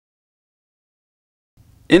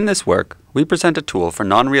In this work, we present a tool for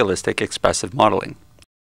non-realistic expressive modeling.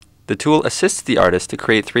 The tool assists the artist to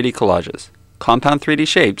create 3D collages, compound 3D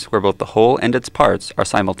shapes where both the whole and its parts are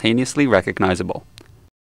simultaneously recognizable.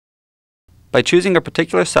 By choosing a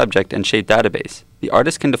particular subject and shape database, the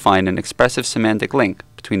artist can define an expressive semantic link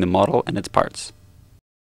between the model and its parts.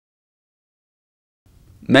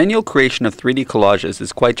 Manual creation of 3D collages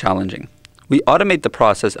is quite challenging. We automate the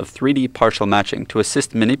process of 3D partial matching to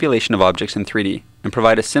assist manipulation of objects in 3D and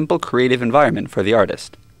provide a simple creative environment for the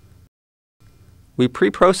artist. We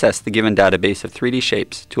pre-process the given database of 3D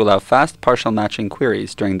shapes to allow fast partial matching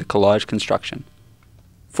queries during the collage construction.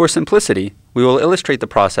 For simplicity, we will illustrate the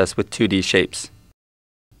process with 2D shapes.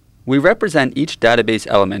 We represent each database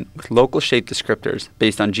element with local shape descriptors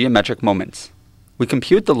based on geometric moments. We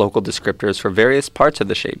compute the local descriptors for various parts of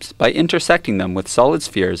the shapes by intersecting them with solid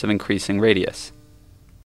spheres of increasing radius.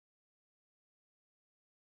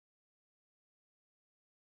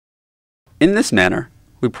 In this manner,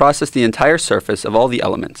 we process the entire surface of all the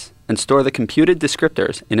elements and store the computed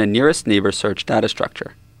descriptors in a nearest neighbor search data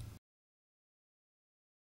structure.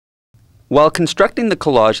 While constructing the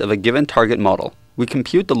collage of a given target model, we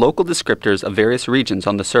compute the local descriptors of various regions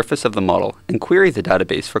on the surface of the model and query the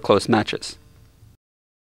database for close matches.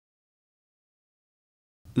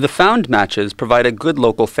 The found matches provide a good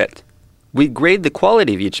local fit. We grade the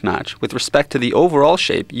quality of each match with respect to the overall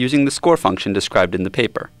shape using the score function described in the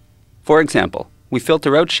paper. For example, we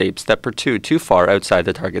filter out shapes that protrude too far outside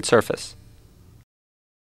the target surface.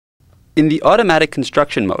 In the automatic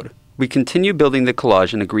construction mode, we continue building the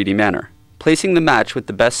collage in a greedy manner, placing the match with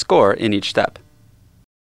the best score in each step.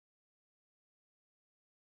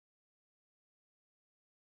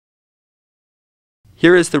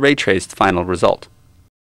 Here is the ray-traced final result.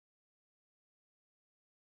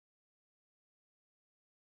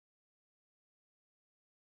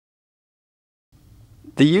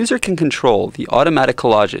 The user can control the automatic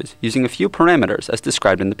collages using a few parameters as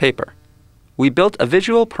described in the paper. We built a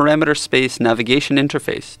visual parameter space navigation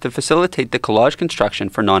interface to facilitate the collage construction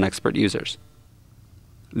for non-expert users.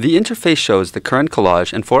 The interface shows the current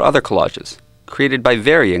collage and 4 other collages, created by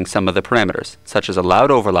varying some of the parameters, such as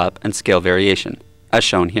allowed overlap and scale variation, as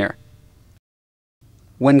shown here.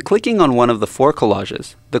 When clicking on one of the 4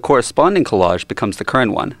 collages, the corresponding collage becomes the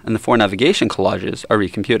current one, and the 4 navigation collages are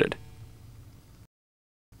recomputed.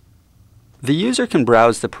 The user can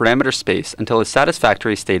browse the parameter space until a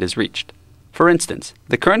satisfactory state is reached. For instance,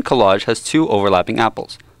 the current collage has 2 overlapping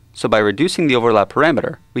apples, so by reducing the overlap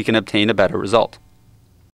parameter, we can obtain a better result.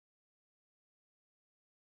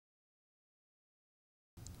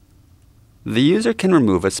 The user can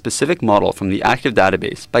remove a specific model from the active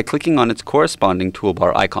database by clicking on its corresponding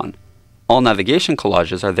toolbar icon. All navigation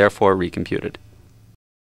collages are therefore recomputed.